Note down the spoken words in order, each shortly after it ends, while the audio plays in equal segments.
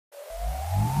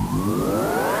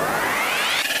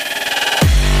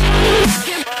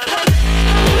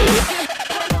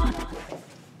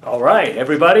All right,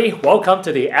 everybody, welcome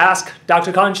to the Ask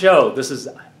Dr. Khan Show. This is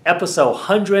episode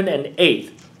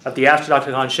 108 of the Ask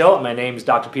Dr. Khan Show. My name is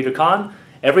Dr. Peter Khan.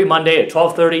 Every Monday at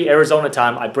 12:30 Arizona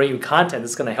time, I bring you content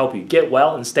that's going to help you get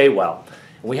well and stay well.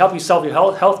 And we help you solve your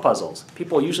health puzzles.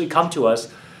 People usually come to us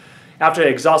after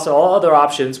they exhausted all other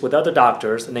options with other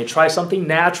doctors, and they try something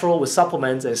natural with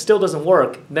supplements and it still doesn't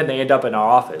work, and then they end up in our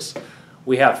office.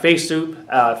 We have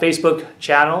Facebook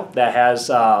channel that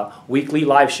has weekly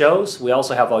live shows. We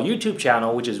also have our YouTube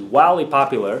channel, which is wildly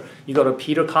popular. You go to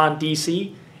Peter Khan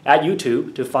DC at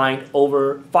YouTube to find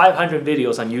over 500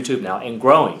 videos on YouTube now and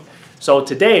growing. So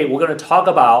today we're going to talk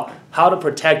about how to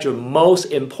protect your most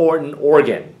important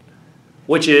organ,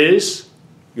 which is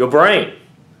your brain.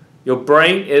 Your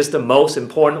brain is the most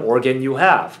important organ you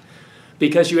have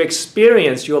because you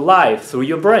experience your life through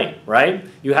your brain, right?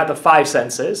 You have the 5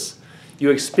 senses. You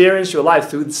experience your life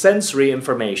through sensory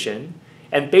information,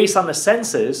 and based on the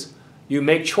senses, you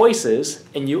make choices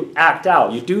and you act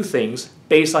out. You do things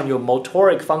based on your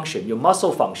motoric function, your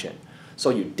muscle function.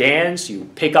 So you dance, you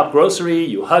pick up grocery,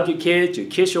 you hug your kids, you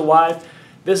kiss your wife.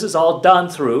 This is all done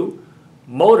through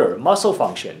motor, muscle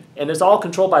function, and it's all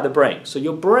controlled by the brain. So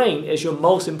your brain is your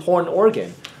most important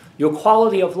organ. Your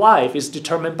quality of life is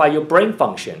determined by your brain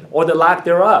function or the lack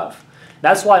thereof.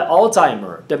 That's why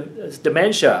Alzheimer,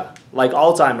 dementia like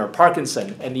Alzheimer,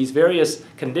 Parkinson, and these various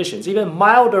conditions, even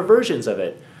milder versions of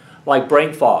it, like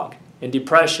brain fog and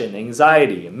depression,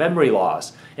 anxiety, and memory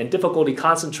loss, and difficulty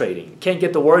concentrating, can't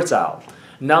get the words out,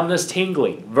 numbness,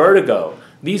 tingling, vertigo,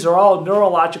 these are all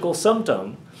neurological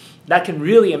symptoms that can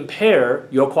really impair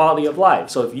your quality of life.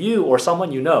 So if you or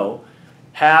someone you know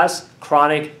has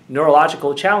chronic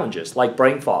neurological challenges like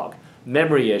brain fog,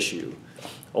 memory issue,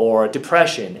 or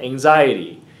depression,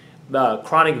 anxiety,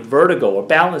 chronic vertigo or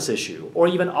balance issue, or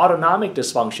even autonomic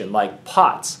dysfunction like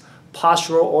POTS,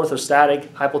 postural orthostatic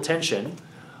hypotension,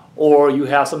 or you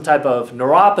have some type of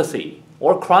neuropathy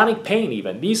or chronic pain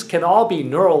even. These can all be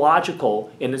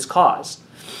neurological in its cause.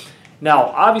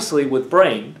 Now, obviously with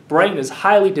brain is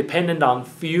highly dependent on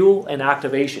fuel and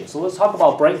activation. So let's talk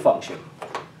about brain function.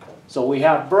 So we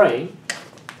have brain,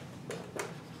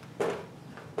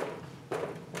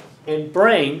 and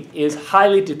brain is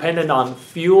highly dependent on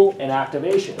fuel and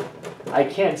activation. I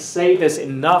can't say this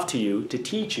enough to you to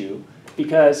teach you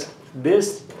because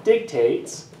this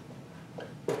dictates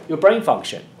your brain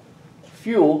function.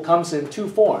 Fuel comes in 2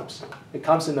 forms. It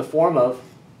comes in the form of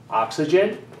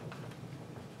oxygen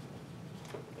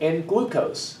and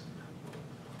glucose.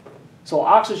 So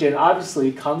oxygen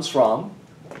obviously comes from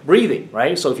breathing,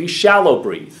 right? So if you shallow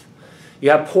breathe, you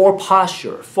have poor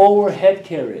posture, forward head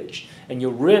carriage, and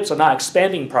your ribs are not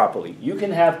expanding properly, you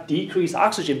can have decreased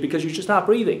oxygen because you're just not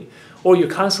breathing. Or you're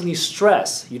constantly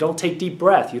stressed, you don't take deep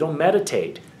breath, you don't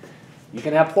meditate. You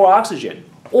can have poor oxygen.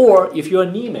 Or if you're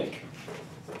anemic,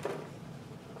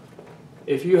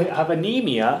 if you have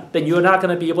anemia, then you're not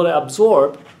going to be able to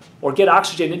absorb or get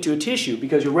oxygen into your tissue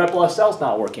because your red blood cell's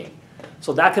not working.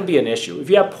 So that can be an issue. If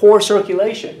you have poor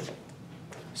circulation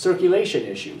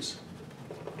issues,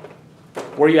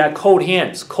 where you have cold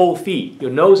hands, cold feet,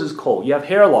 your nose is cold, you have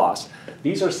hair loss.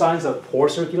 These are signs of poor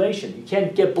circulation. You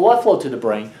can't get blood flow to the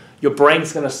brain, your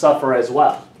brain's going to suffer as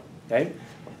well. Okay?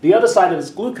 The other side of it is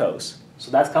glucose.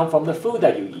 So that's come from the food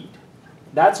that you eat.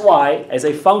 That's why, as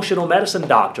a functional medicine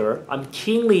doctor, I'm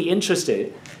keenly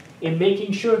interested in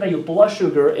making sure that your blood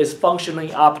sugar is functioning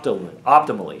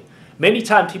optimally. Many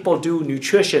times people do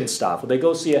nutrition stuff, or they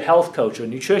go see a health coach or a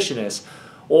nutritionist,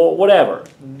 or whatever.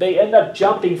 They end up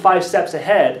jumping 5 steps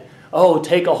ahead. Oh,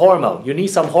 take a hormone. You need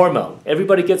some hormone.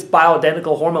 Everybody gets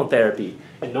bioidentical hormone therapy,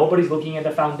 and nobody's looking at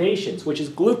the foundations, which is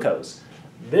glucose.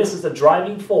 This is the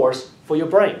driving force for your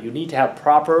brain. You need to have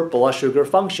proper blood sugar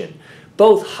function.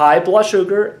 Both high blood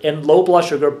sugar and low blood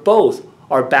sugar, both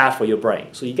are bad for your brain.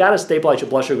 So you got to stabilize your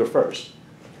blood sugar first.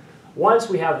 Once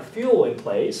we have fuel in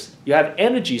place, you have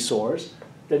energy source,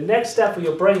 the next step for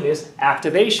your brain is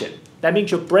activation. That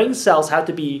means your brain cells have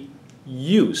to be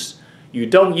used. You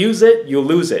don't use it, you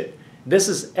lose it. This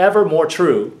is ever more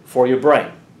true for your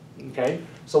brain. Okay?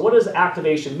 So what does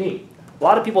activation mean? A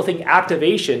lot of people think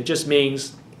activation just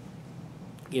means,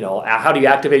 you know, how do you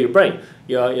activate your brain?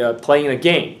 You're playing a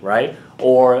game, right?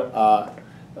 Or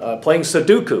playing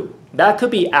Sudoku. That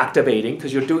could be activating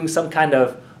because you're doing some kind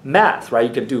of math, right?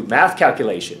 You can do math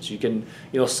calculations. You can,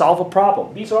 solve a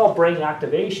problem. These are all brain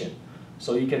activation.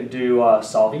 So you can do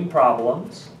solving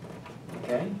problems,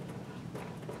 okay?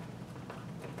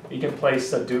 You can play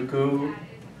Sudoku,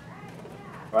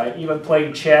 right? Even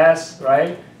playing chess,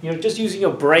 right? just using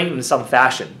your brain in some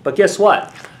fashion. But guess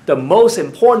what? The most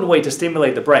important way to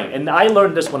stimulate the brain, and I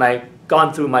learned this when I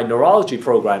gone through my neurology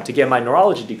program to get my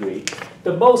neurology degree,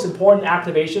 the most important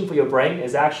activation for your brain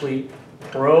is actually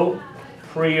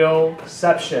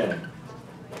proprioception.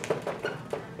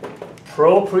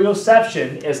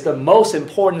 Proprioception is the most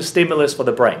important stimulus for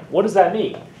the brain. What does that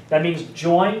mean? That means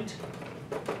joint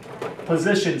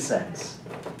position sense.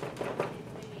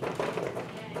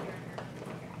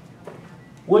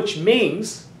 Which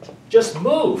means just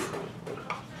move.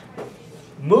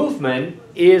 Movement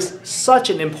is such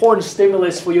an important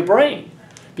stimulus for your brain.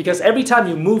 Because every time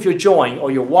you move your joint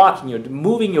or you're walking, you're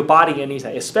moving your body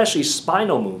anything, especially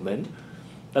spinal movement.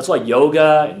 That's why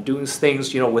yoga and doing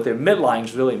things, with their midline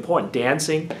is really important.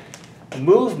 Dancing.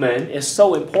 Movement is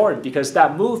so important because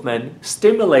that movement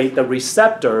stimulates the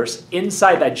receptors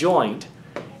inside that joint.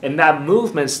 And that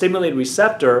movement stimulated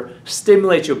receptor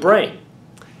stimulates your brain.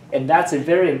 And that's a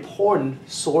very important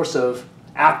source of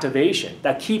activation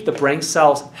that keep the brain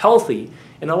cells healthy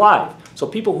and alive. So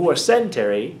people who are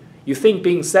sedentary, you think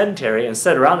being sedentary and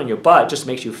sit around in your butt just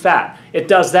makes you fat. It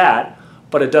does that,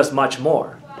 but it does much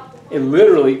more. It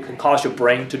literally can cause your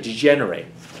brain to degenerate.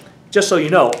 Just so you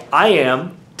know, I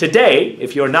am today,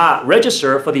 if you're not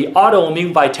registered for the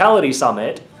Autoimmune Vitality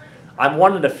Summit, I'm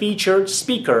one of the featured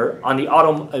speakers on the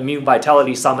Autoimmune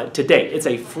Vitality Summit today. It's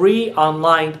a free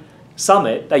online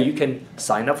summit that you can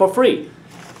sign up for free.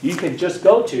 You can just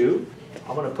go to,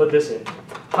 I'm going to put this in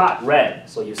hot red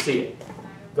so you see it.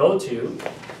 Go to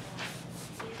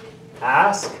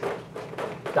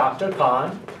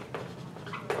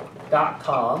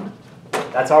askdrkhan.com.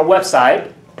 That's our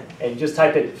website. And just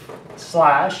type it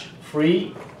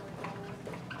 /free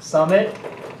summit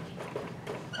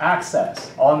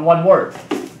access, all in one word.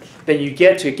 Then you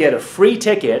get a free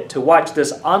ticket to watch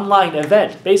this online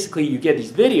event. Basically, you get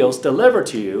these videos delivered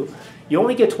to you. You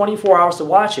only get 24 hours to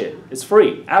watch it. It's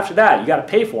free. After that, you got to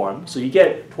pay for them. So you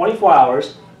get 24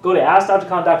 hours. Go to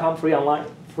askdrkhan.com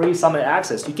free summit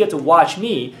access. You get to watch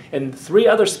me and 3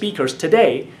 other speakers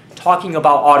today talking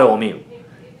about autoimmune.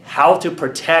 How to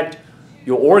protect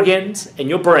your organs and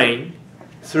your brain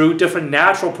through different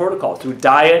natural protocols, through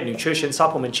diet, nutrition,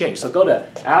 supplement change. So go to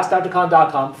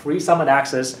askdrkhan.com free summit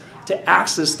access to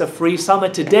access the free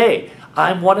summit today.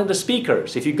 I'm one of the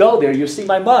speakers. If you go there, you'll see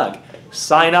my mug.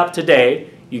 Sign up today.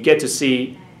 You get to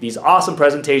see these awesome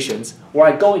presentations where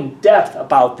I go in depth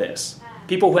about this.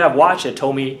 People who have watched it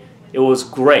told me it was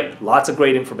great. Lots of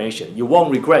great information. You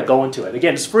won't regret going to it.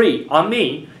 Again, it's free on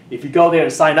me if you go there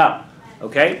and sign up.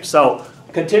 Okay? So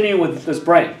continue with this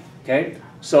brain. Okay?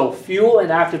 So fuel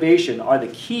and activation are the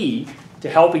key to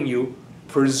helping you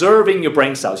preserving your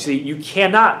brain cells. See, you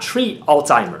cannot treat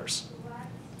Alzheimer's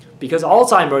because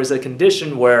Alzheimer's is a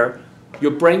condition where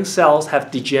your brain cells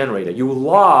have degenerated. You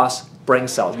lost brain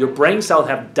cells. Your brain cells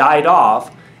have died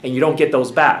off and you don't get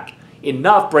those back.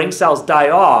 Enough brain cells die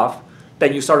off,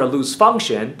 then you start to lose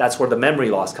function. That's where the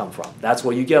memory loss comes from. That's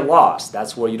where you get lost.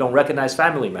 That's where you don't recognize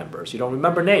family members. You don't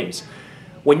remember names.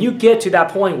 When you get to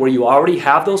that point where you already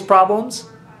have those problems,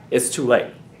 it's too late.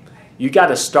 You got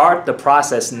to start the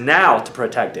process now to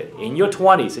protect it. In your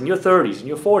 20s, in your 30s, in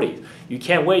your 40s. You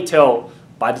can't wait till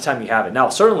by the time you have it. Now,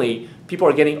 certainly, people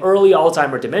are getting early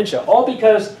Alzheimer dementia, all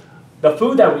because the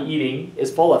food that we're eating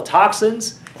is full of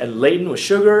toxins and laden with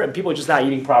sugar, and people are just not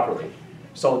eating properly.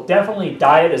 So definitely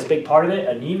diet is a big part of it.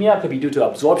 Anemia could be due to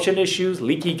absorption issues,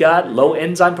 leaky gut, low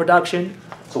enzyme production.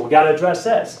 So we got to address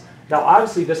this. Now,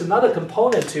 obviously, there's another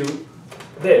component to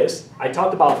this. I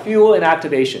talked about fuel and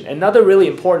activation. Another really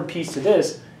important piece to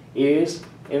this is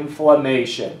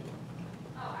inflammation.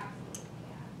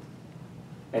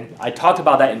 And I talked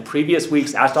about that in previous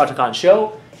week's Ask Dr. Khan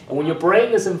show. And when your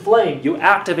brain is inflamed, you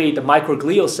activate the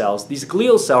microglial cells. These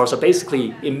glial cells are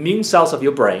basically immune cells of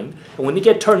your brain. And when they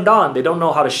get turned on, they don't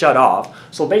know how to shut off.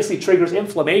 So basically triggers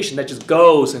inflammation that just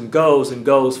goes and goes and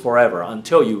goes forever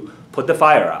until you put the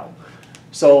fire out.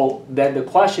 So then the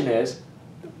question is,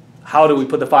 how do we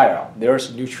put the fire out?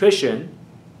 There's nutrition,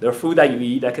 there's food that you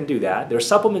eat that can do that. There's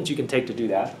supplements you can take to do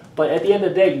that. But at the end of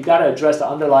the day, you've got to address the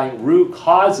underlying root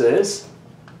causes.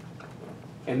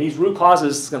 And these root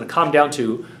causes is going to come down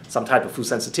to some type of food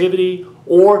sensitivity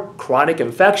or chronic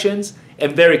infections,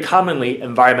 and very commonly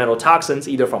environmental toxins,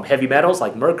 either from heavy metals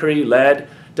like mercury, lead,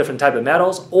 different type of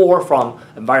metals, or from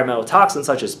environmental toxins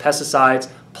such as pesticides,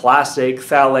 plastic,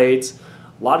 phthalates,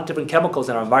 a lot of different chemicals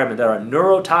in our environment that are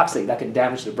neurotoxic that can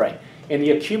damage the brain. And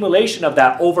the accumulation of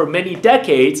that over many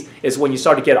decades is when you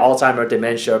start to get Alzheimer,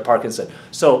 dementia, Parkinson.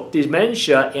 So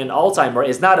dementia and Alzheimer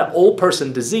is not an old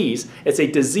person disease, it's a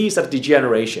disease of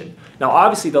degeneration. Now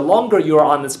obviously the longer you are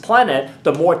on this planet,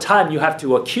 the more time you have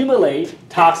to accumulate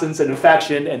toxins and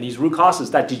infection and these root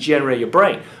causes that degenerate your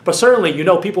brain. But certainly you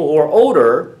know people who are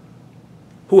older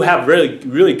who have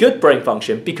really good brain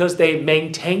function because they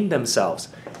maintain themselves.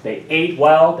 They ate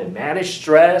well, they manage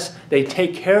stress, they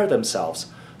take care of themselves.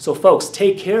 So folks,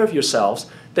 take care of yourselves,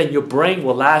 then your brain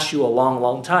will last you a long,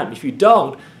 long time. If you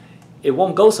don't, it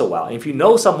won't go so well. And if you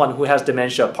know someone who has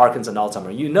dementia, Parkinson,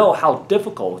 Alzheimer, you know how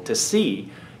difficult to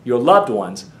see your loved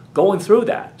ones going through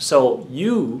that. So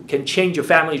you can change your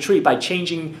family tree by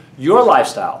changing your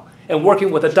lifestyle and working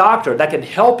with a doctor that can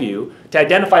help you to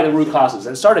identify the root causes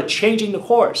and start changing the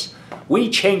course. We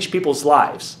change people's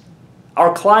lives.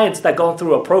 Our clients that go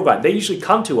through a program, they usually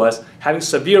come to us having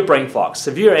severe brain fog,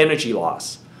 severe energy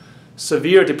loss,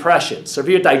 severe depression,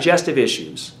 severe digestive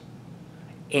issues.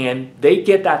 And they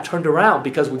get that turned around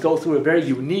because we go through a very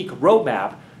unique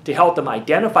roadmap to help them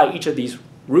identify each of these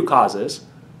root causes.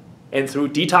 And through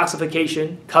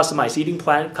detoxification, customized eating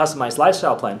plan, customized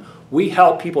lifestyle plan, we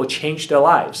help people change their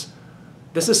lives.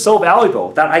 This is so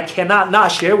valuable that I cannot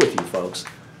not share with you folks.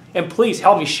 And please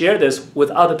help me share this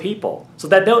with other people so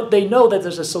that they know that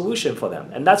there's a solution for them.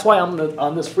 And that's why I'm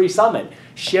on this free summit,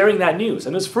 sharing that news.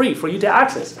 And it's free for you to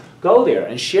access. Go there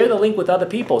and share the link with other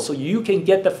people so you can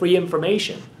get the free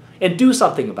information and do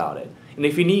something about it. And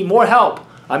if you need more help,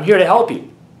 I'm here to help you.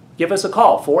 Give us a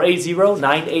call,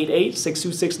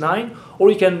 480-988-6269, or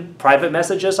you can private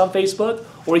message us on Facebook,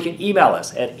 or you can email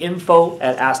us at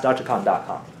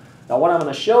info@askdrkhan.com. Now what I'm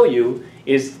going to show you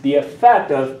is the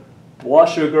effect of blood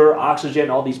sugar, oxygen,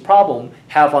 all these problems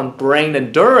have on brain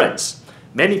endurance.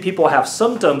 Many people have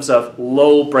symptoms of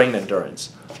low brain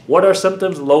endurance. What are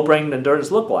symptoms of low brain endurance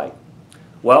look like?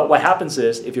 Well, what happens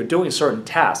is if you're doing certain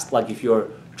tasks, like if you're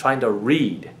trying to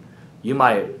read, you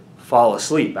might fall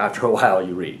asleep after a while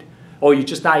you read. Or you're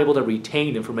just not able to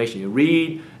retain information. You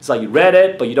read, it's like you read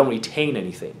it, but you don't retain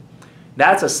anything.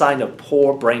 That's a sign of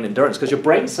poor brain endurance because your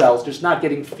brain cells are just not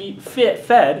getting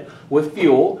fed with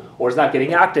fuel, or it's not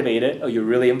getting activated, or you're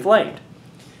really inflamed.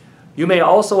 You may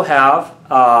also have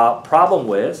a problem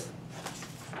with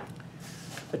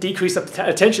a decrease of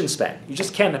attention span. You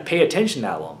just can't pay attention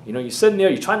that long. You know, you're sitting there,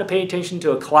 you're trying to pay attention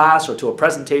to a class or to a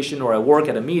presentation or at work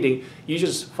at a meeting, you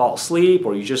just fall asleep,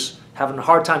 or you just having a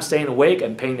hard time staying awake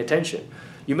and paying attention.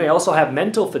 You may also have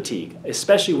mental fatigue,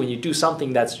 especially when you do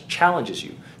something that challenges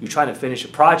you. You're trying to finish a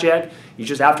project, you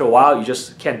just after a while you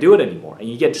just can't do it anymore, and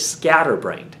you get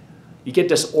scatterbrained. You get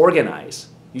disorganized.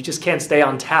 You just can't stay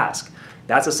on task.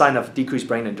 That's a sign of decreased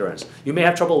brain endurance. You may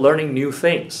have trouble learning new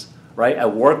things, right?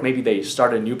 At work, maybe they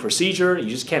start a new procedure, you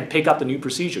just can't pick up the new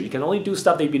procedure. You can only do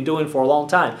stuff that you've been doing for a long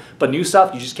time, but new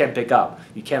stuff you just can't pick up.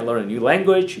 You can't learn a new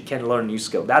language, you can't learn a new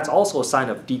skill. That's also a sign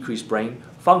of decreased brain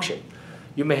function.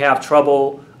 You may have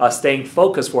trouble staying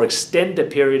focused for an extended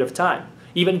period of time.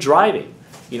 Even driving.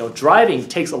 You know, driving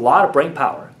takes a lot of brain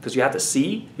power because you have to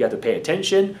see, you have to pay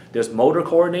attention, there's motor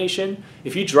coordination.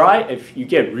 If you drive, if you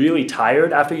get really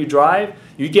tired after you drive,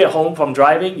 you get home from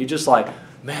driving, you're just like,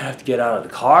 man, I have to get out of the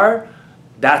car.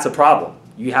 That's a problem.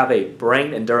 You have a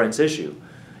brain endurance issue.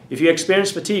 If you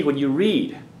experience fatigue when you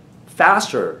read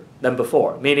faster than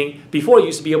before, meaning before you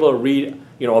used to be able to read,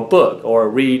 you know, a book or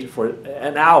read for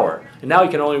an hour, and now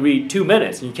you can only read 2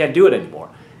 minutes and you can't do it anymore.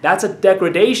 That's a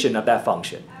degradation of that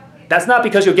function. That's not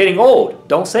because you're getting old.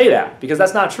 Don't say that, because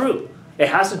that's not true. It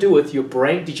has to do with your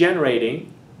brain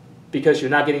degenerating because you're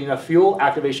not getting enough fuel,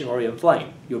 activation, or you're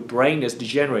inflamed. Your brain is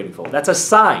degenerating. That's a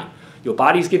sign. Your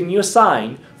body's giving you a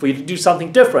sign for you to do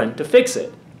something different to fix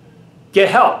it. Get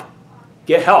help.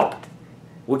 Get help.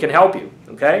 We can help you,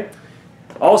 okay?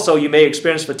 Also, you may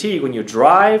experience fatigue when you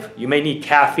drive. You may need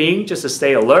caffeine just to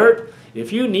stay alert.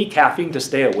 If you need caffeine to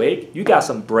stay awake, you got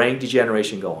some brain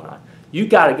degeneration going on. You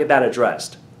got to get that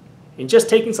addressed. And just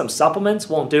taking some supplements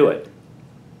won't do it.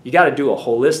 You got to do a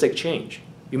holistic change.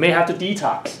 You may have to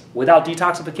detox. Without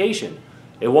detoxification,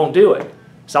 it won't do it.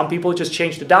 Some people just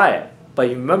change the diet. But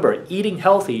remember, eating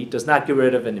healthy does not get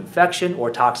rid of an infection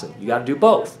or toxin. You got to do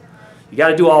both. You got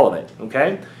to do all of it,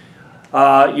 okay?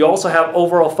 You also have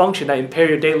overall function that impair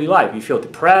your daily life. You feel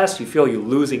depressed. You feel you're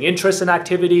losing interest in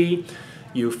activity.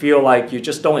 You feel like you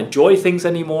just don't enjoy things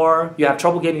anymore. You have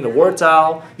trouble getting the words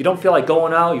out. You don't feel like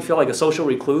going out. You feel like a social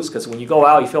recluse because when you go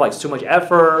out, you feel like it's too much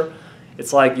effort.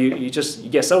 It's like you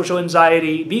get social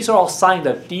anxiety. These are all signs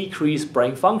of decreased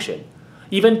brain function.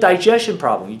 Even digestion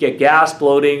problem. You get gas,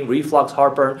 bloating, reflux,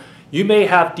 heartburn. You may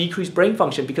have decreased brain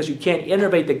function because you can't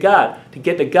innervate the gut to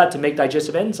get the gut to make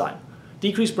digestive enzyme.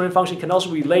 decreased brain function can also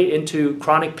relate into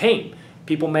chronic pain.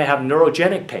 People may have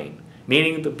neurogenic pain,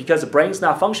 meaning that because the brain's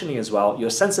not functioning as well, your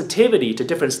sensitivity to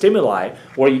different stimuli,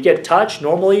 where you get touch,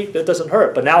 normally it doesn't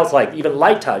hurt, but now it's like even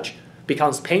light touch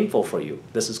becomes painful for you.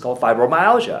 This is called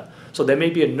fibromyalgia. So there may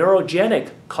be a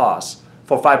neurogenic cause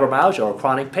for fibromyalgia or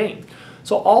chronic pain.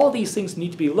 So all of these things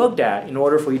need to be looked at in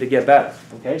order for you to get better.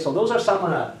 Okay, so those are some of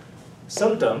the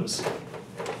symptoms.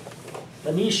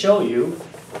 Let me show you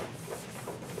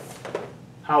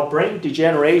how brain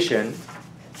degeneration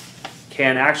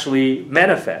can actually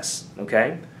manifest.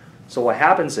 Okay, so what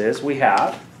happens is we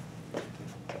have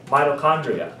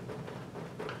mitochondria.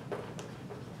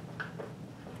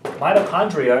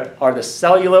 Mitochondria are the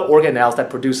cellular organelles that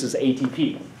produces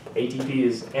ATP. ATP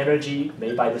is energy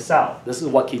made by the cell. This is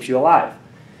what keeps you alive.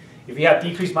 If you have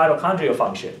decreased mitochondrial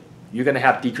function, you're going to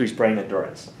have decreased brain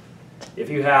endurance. If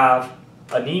you have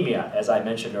anemia, as I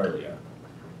mentioned earlier,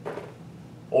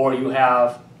 or you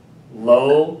have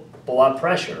low blood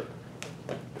pressure,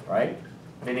 right,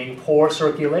 meaning poor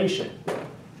circulation,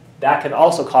 that can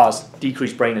also cause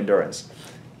decreased brain endurance.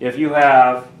 If you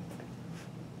have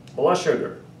blood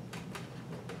sugar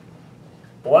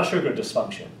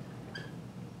dysfunction,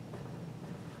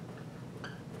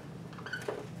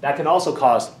 that can also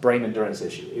cause brain endurance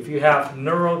issue. If you have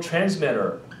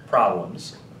neurotransmitter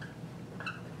problems,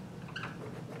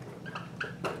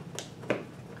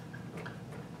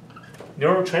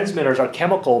 neurotransmitters are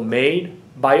chemical made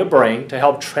by your brain to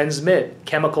help transmit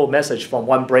chemical message from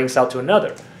one brain cell to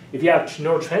another. If you have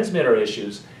neurotransmitter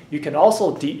issues, you can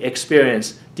also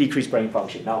experience decreased brain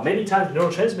function. Now, many times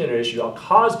neurotransmitter issues are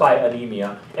caused by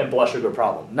anemia and blood sugar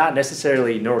problem, not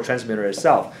necessarily neurotransmitter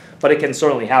itself, but it can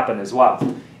certainly happen as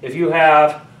well. If you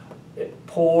have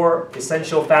poor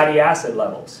essential fatty acid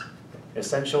levels,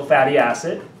 essential fatty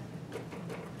acid,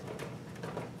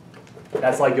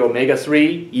 that's like your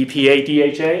omega-3, EPA,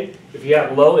 DHA. If you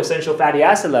have low essential fatty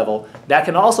acid level, that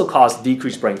can also cause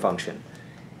decreased brain function.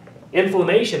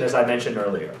 Inflammation, as I mentioned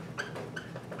earlier.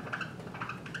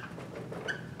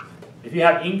 If you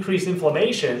have increased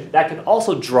inflammation, that can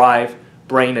also drive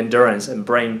brain endurance and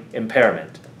brain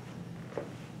impairment.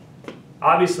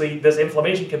 Obviously, this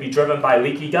inflammation can be driven by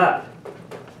leaky gut.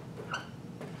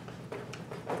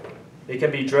 It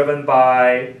can be driven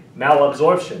by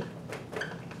malabsorption.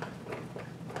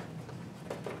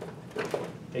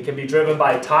 It can be driven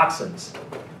by toxins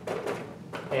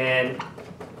and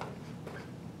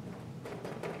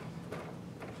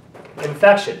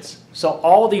infections. So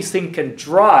all these things can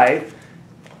drive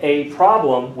a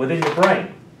problem within your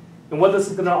brain. And what this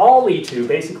is going to all lead to,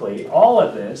 basically, all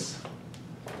of this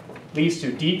leads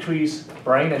to decreased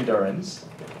brain endurance.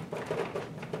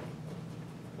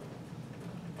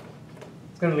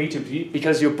 It's going to lead to,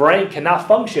 because your brain cannot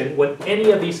function when any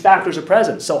of these factors are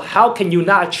present. So how can you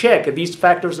not check if these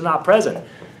factors are not present?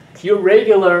 Your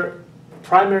regular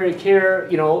primary care,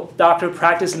 doctor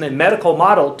practice in the medical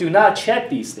model do not check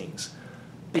these things,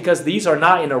 because these are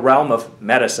not in the realm of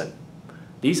medicine.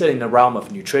 These are in the realm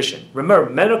of nutrition. Remember,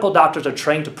 medical doctors are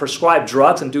trained to prescribe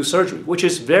drugs and do surgery, which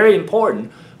is very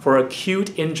important for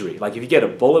acute injury. Like if you get a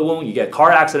bullet wound, you get a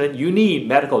car accident, you need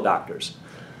medical doctors.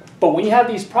 But when you have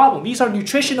these problems, these are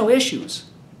nutritional issues.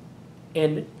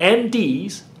 And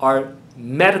MDs are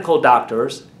medical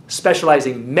doctors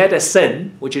specializing in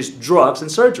medicine, which is drugs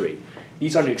and surgery.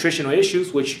 These are nutritional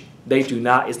issues which they do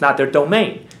not, it's not their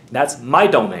domain. That's my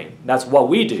domain. That's what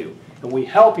we do. And we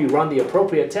help you run the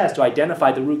appropriate test to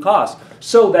identify the root cause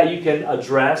so that you can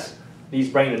address these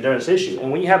brain endurance issues.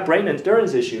 And when you have brain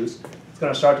endurance issues, it's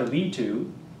going to start to lead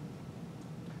to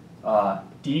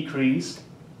decreased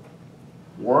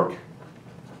work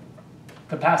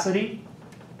capacity.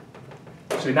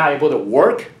 So you're not able to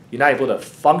work, you're not able to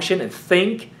function and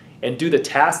think and do the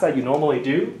tasks that you normally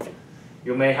do.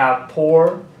 You may have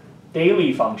poor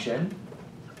daily function,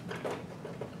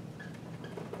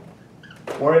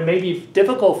 or it may be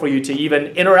difficult for you to even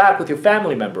interact with your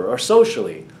family member or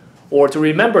socially, or to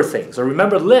remember things, or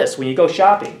remember lists when you go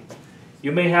shopping.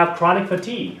 You may have chronic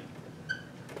fatigue.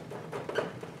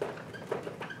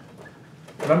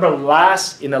 Remember in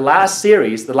the last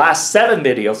series, the last 7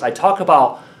 videos, I talk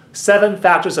about 7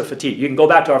 factors of fatigue. You can go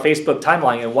back to our Facebook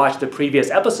timeline and watch the previous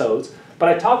episodes, but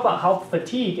I talk about how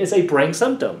fatigue is a brain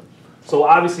symptom. So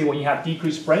obviously when you have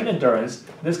decreased brain endurance,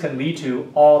 this can lead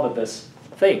to all of these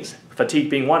things, fatigue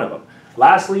being one of them.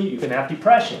 Lastly, you can have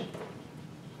depression.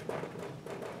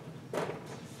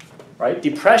 Right?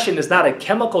 Depression is not a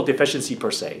chemical deficiency per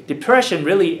se. Depression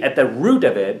really, at the root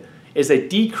of it, is a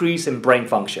decrease in brain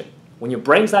function. When your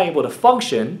brain's not able to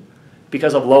function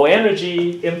because of low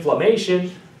energy,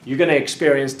 inflammation, you're going to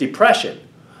experience depression.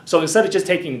 So instead of just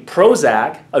taking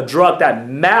Prozac, a drug that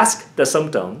masks the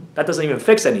symptom, that doesn't even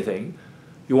fix anything,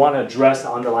 you want to address the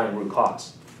underlying root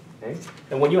cause. Okay?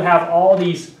 And when you have all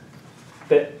these,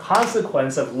 the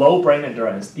consequence of low brain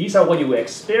endurance, these are what you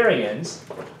experience,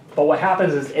 but what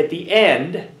happens is at the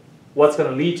end, what's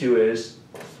going to lead to is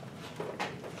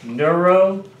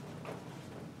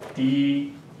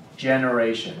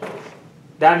neurodegeneration.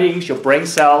 That means your brain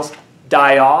cells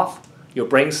die off, you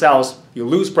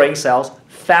lose brain cells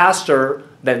faster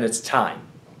than its time.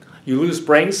 You lose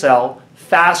brain cell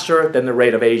faster than the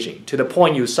rate of aging, to the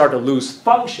point you start to lose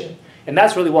function. And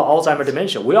that's really what Alzheimer's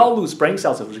dementia. We all lose brain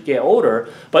cells as we get older,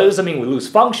 but it doesn't mean we lose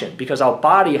function, because our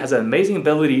body has an amazing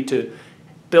ability to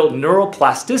build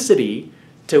neuroplasticity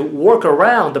to work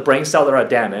around the brain cells that are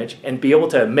damaged and be able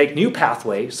to make new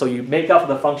pathways so you make up for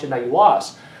the function that you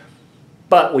lost.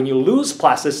 But when you lose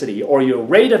plasticity, or your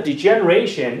rate of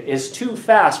degeneration is too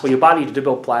fast for your body to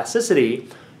develop plasticity,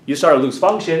 you start to lose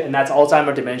function, and that's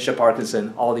Alzheimer's, dementia,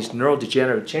 Parkinson, all these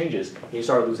neurodegenerative changes, and you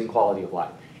start losing quality of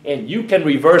life. And you can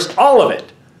reverse all of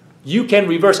it. You can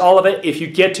reverse all of it if you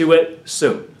get to it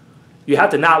soon. You have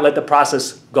to not let the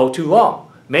process go too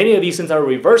long. Many of these things are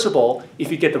reversible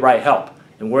if you get the right help.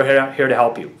 And we're here to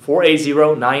help you.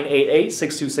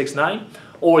 480-988-6269.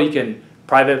 Or you can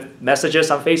private message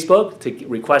us on Facebook to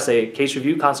request a case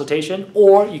review consultation.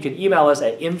 Or you can email us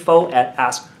at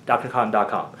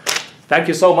info@askdrkhan.com. Thank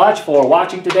you so much for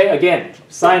watching today. Again,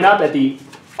 sign up at the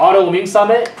Autoimmune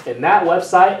Summit in that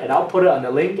website, and I'll put it on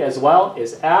the link as well,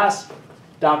 is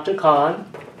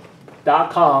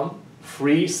askdrkhan.com,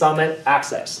 free summit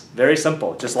access. Very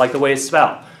simple, just like the way it's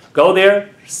spelled. Go there,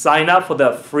 sign up for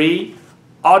the free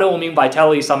Autoimmune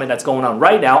Vitality Summit that's going on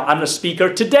right now. I'm the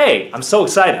speaker today. I'm so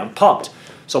excited, I'm pumped.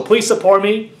 So please support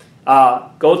me.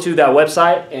 Go to that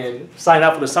website and sign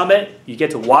up for the summit. You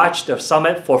get to watch the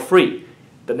summit for free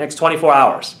the next 24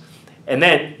 hours. And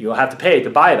then you'll have to pay to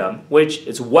buy them, which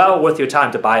is well worth your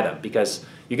time to buy them, because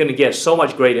you're going to get so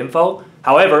much great info.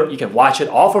 However, you can watch it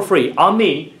all for free on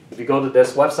me if you go to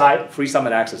this website, free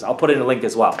summit access. I'll put it in the link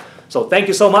as well. So thank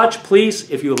you so much. Please,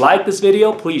 if you like this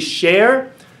video, please share,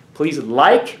 please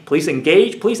like, please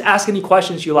engage, please ask any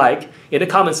questions you like in the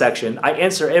comment section. I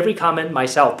answer every comment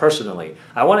myself personally.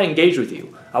 I want to engage with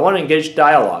you. I want to engage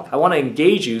dialogue. I want to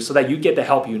engage you so that you get the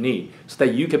help you need, so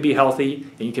that you can be healthy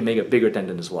and you can make a bigger dent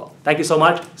as well. Thank you so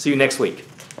much. See you next week.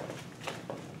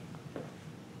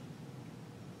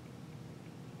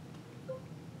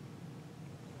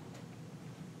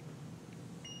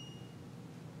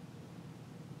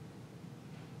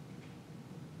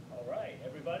 All right,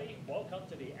 everybody, welcome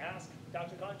to the Ask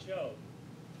Dr. Khan Show.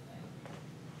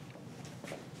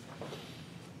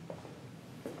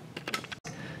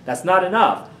 That's not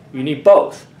enough. You need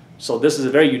both. So this is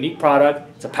a very unique product.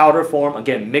 It's a powder form.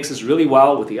 Again, mixes really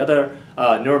well with the other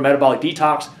neurometabolic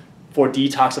detox for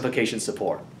detoxification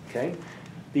support. Okay.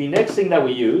 The next thing that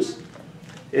we use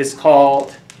is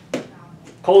called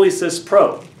Cholecys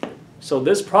Pro. So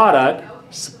this product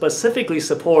specifically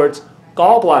supports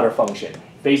gallbladder function.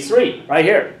 Phase 3, right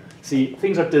here. See,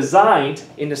 things are designed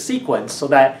in a sequence so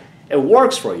that it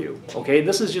works for you. Okay,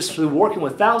 this is just through working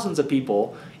with thousands of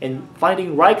people and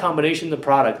finding right combination of the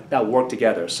product that work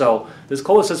together. So this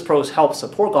Cholecys Pro helps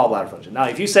support gallbladder function. Now,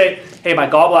 if you say, hey, my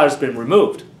gallbladder's been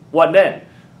removed, what then?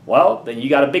 Well, then you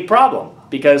got a big problem,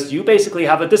 because you basically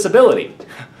have a disability,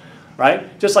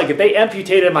 right? Just like if they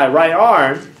amputated my right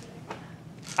arm,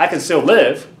 I can still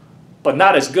live, but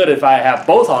not as good if I have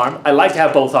both arms. I like to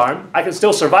have both arms. I can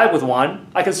still survive with one.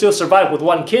 I can still survive with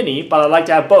one kidney, but I like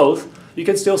to have both. You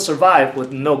can still survive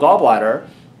with no gallbladder.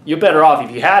 You're better off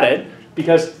if you had it,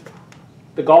 because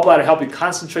the gallbladder helps you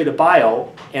concentrate the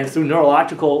bile, and through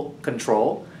neurological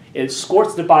control, it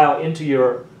squirts the bile into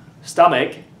your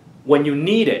stomach when you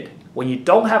need it. When you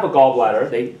don't have a gallbladder,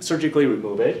 they surgically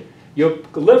remove it. Your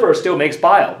liver still makes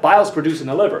bile. Bile is produced in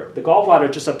the liver. The gallbladder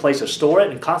is just a place to store it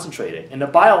and concentrate it. And the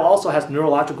bile also has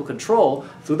neurological control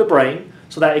through the brain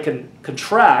so that it can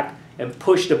contract and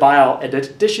push the bile an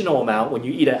additional amount when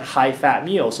you eat a high-fat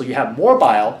meal, so you have more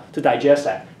bile to digest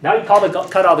that. Now you cut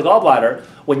out the gallbladder.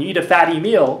 When you eat a fatty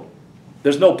meal,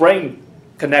 there's no brain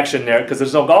connection there because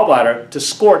there's no gallbladder to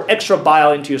squirt extra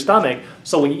bile into your stomach.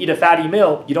 So when you eat a fatty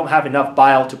meal, you don't have enough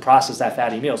bile to process that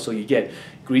fatty meal. So you get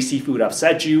greasy food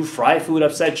upset you, fried food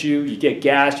upset you, you get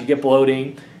gas, you get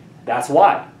bloating. That's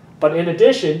why. But in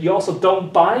addition, you also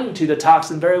don't bind to the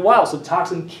toxin very well. So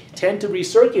toxins tend to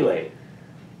recirculate.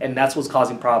 And that's what's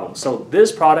causing problems. So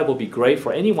this product will be great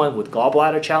for anyone with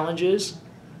gallbladder challenges,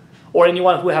 or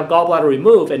anyone who have gallbladder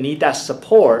removed and need that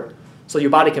support, so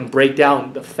your body can break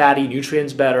down the fatty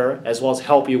nutrients better, as well as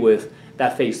help you with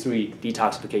that phase 3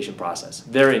 detoxification process.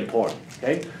 Very important,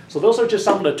 okay? So those are just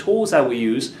some of the tools that we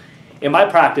use in my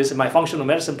practice, in my functional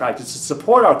medicine practice, to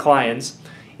support our clients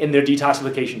in their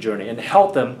detoxification journey and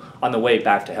help them on the way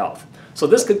back to health. So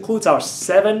this concludes our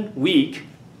 7-week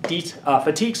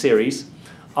fatigue series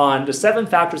on the 7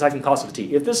 factors that can cause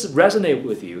fatigue. If this resonates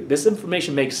with you, this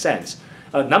information makes sense.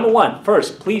 Number one,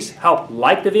 first, please help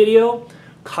like the video,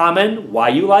 comment why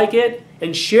you like it,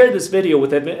 and share this video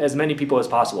with as many people as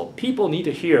possible. People need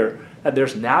to hear that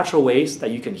there's natural ways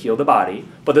that you can heal the body,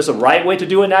 but there's a right way to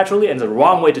do it naturally and there's a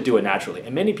wrong way to do it naturally.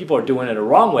 And many people are doing it the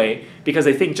wrong way because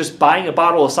they think just buying a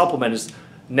bottle of supplement is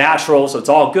natural, so it's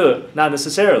all good. Not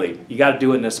necessarily. You got to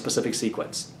do it in a specific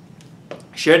sequence.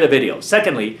 Share the video.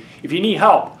 Secondly, if you need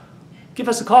help, give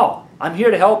us a call. I'm here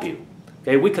to help you.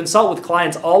 Okay, we consult with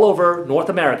clients all over North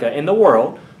America and the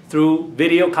world through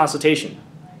video consultation.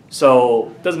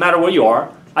 So it doesn't matter where you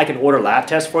are. I can order lab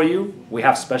tests for you. We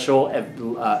have special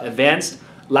advanced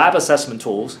lab assessment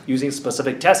tools using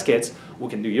specific test kits. We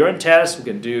can do urine tests, we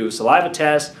can do saliva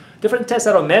tests, different tests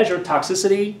that will measure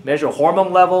toxicity, measure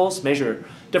hormone levels, measure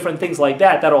different things like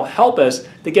that. That'll help us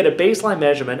to get a baseline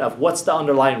measurement of what's the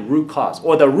underlying root cause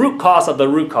or the root cause of the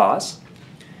root cause,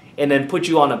 and then put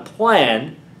you on a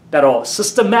plan that'll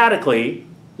systematically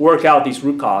work out these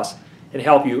root causes and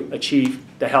help you achieve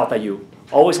the health that you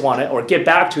always wanted or get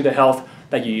back to the health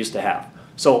that you used to have.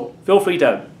 So feel free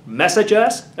to message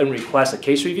us and request a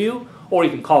case review, or you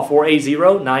can call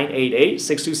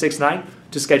 480-988-6269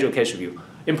 to schedule a case review.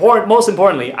 Most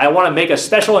importantly, I want to make a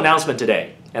special announcement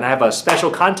today, and I have a special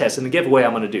contest and a giveaway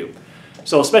I'm going to do.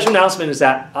 So a special announcement is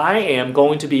that I am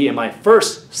going to be in my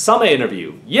first summit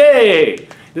interview. Yay!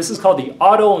 This is called the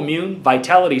Autoimmune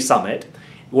Vitality Summit,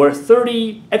 where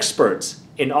 30 experts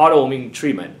in autoimmune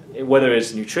treatment, whether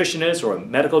it's nutritionists or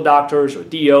medical doctors or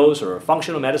DOs or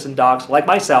functional medicine docs like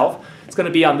myself, it's going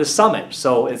to be on this summit.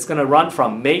 So it's going to run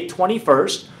from May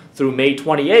 21st through May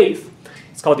 28th.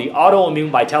 It's called the Autoimmune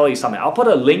Vitality Summit. I'll put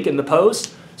a link in the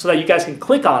post so that you guys can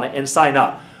click on it and sign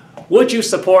up. Would you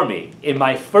support me in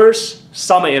my first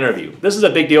summit interview? This is a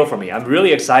big deal for me. I'm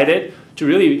really excited to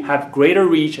really have greater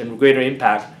reach and greater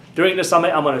impact. During the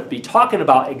summit, I'm going to be talking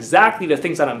about exactly the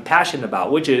things that I'm passionate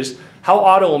about, which is how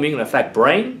autoimmune can affect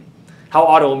brain, how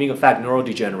autoimmune affect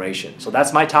neurodegeneration. So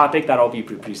that's my topic that I'll be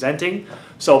presenting.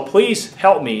 So please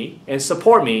help me and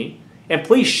support me, and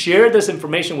please share this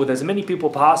information with as many people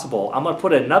possible. I'm going to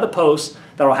put another post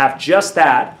that will have just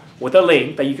that with a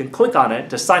link that you can click on it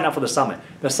to sign up for the summit.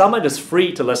 The summit is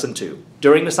free to listen to.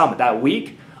 During the summit, that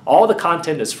week, all the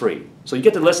content is free. So you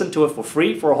get to listen to it for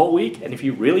free for a whole week, and if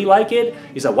you really like it,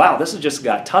 you say, wow, this has just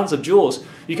got tons of jewels.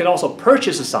 You can also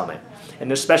purchase a summit, and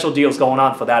there's special deals going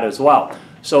on for that as well.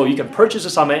 So you can purchase a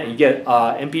summit and you get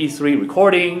MP3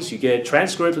 recordings, you get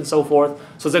transcripts and so forth.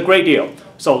 So it's a great deal.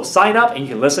 So sign up and you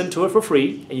can listen to it for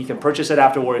free, and you can purchase it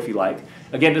afterward if you like.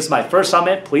 Again, this is my first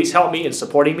summit. Please help me in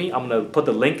supporting me. I'm going to put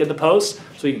the link in the post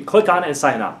so you can click on it and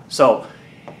sign up. So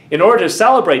in order to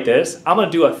celebrate this, I'm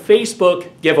going to do a Facebook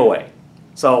giveaway.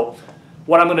 So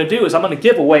what I'm going to do is I'm going to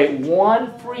give away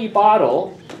 1 free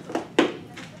bottle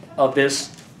of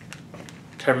this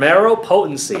Turmeric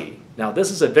Potency. Now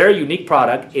this is a very unique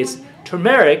product. It's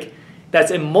turmeric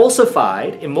that's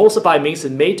emulsified. Emulsified means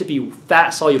it's made to be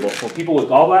fat soluble. For people with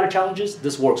gallbladder challenges,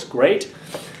 this works great.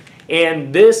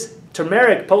 And this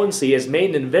turmeric potency is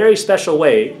made in a very special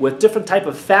way with different type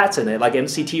of fats in it, like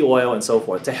MCT oil and so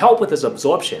forth, to help with its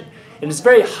absorption. And it's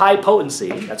very high potency.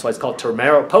 That's why it's called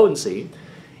turmeric potency.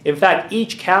 In fact,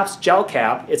 each gel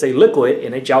cap, it's a liquid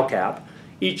in a gel cap.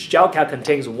 Each gel cap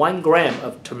contains 1 gram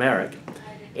of turmeric.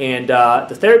 And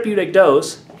the therapeutic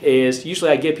dose is,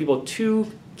 usually I give people 2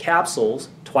 capsules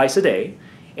twice a day.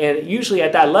 And usually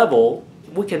at that level,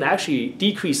 we can actually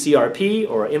decrease CRP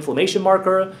or inflammation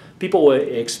marker. People will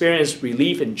experience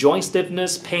relief in joint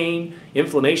stiffness, pain,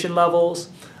 inflammation levels.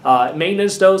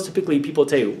 Maintenance dose, typically people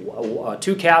take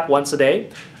 2 cap once a day,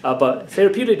 but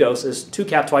therapeutic dose is 2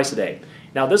 cap twice a day.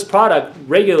 Now this product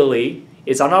regularly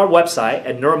is on our website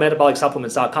at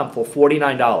neurometabolicsupplements.com for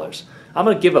 $49. I'm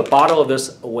going to give a bottle of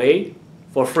this away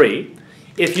for free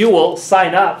if you will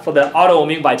sign up for the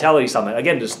Autoimmune Vitality Summit.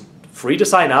 Again, just free to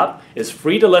sign up. It's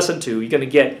free to listen to. You're going to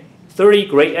get 30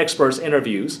 great experts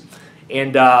interviews.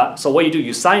 And so what you do,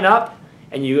 you sign up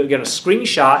and you're going to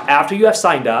screenshot after you have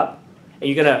signed up, and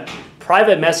you're going to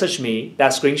private message me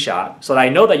that screenshot so that I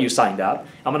know that you signed up.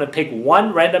 I'm going to pick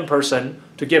 1 random person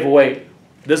to give away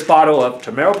this bottle of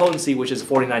Turmeric Potency, which is a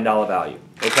 $49 value.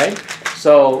 Okay?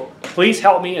 So please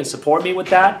help me and support me with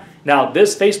that. Now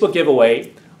this Facebook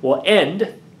giveaway will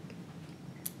end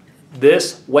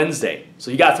this Wednesday.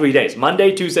 So you got 3 days,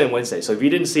 Monday, Tuesday, and Wednesday. So if you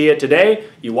didn't see it today,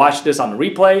 you watch this on the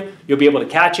replay, you'll be able to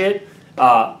catch it.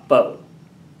 But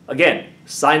again,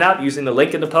 sign up using the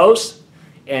link in the post.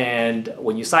 And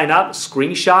when you sign up,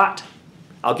 screenshot.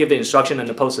 I'll give the instruction in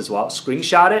the post as well.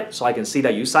 Screenshot it so I can see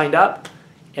that you signed up.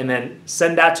 And then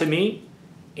send that to me.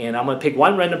 And I'm going to pick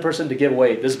one random person to give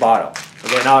away this bottle.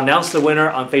 Okay, and I'll announce the winner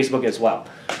on Facebook as well.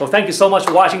 So thank you so much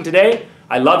for watching today.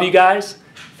 I love you guys.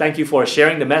 Thank you for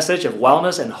sharing the message of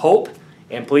wellness and hope.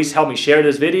 And please help me share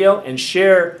this video and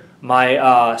share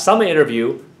my summit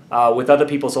interview with other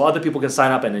people so other people can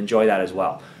sign up and enjoy that as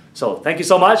well. So thank you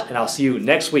so much, and I'll see you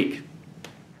next week.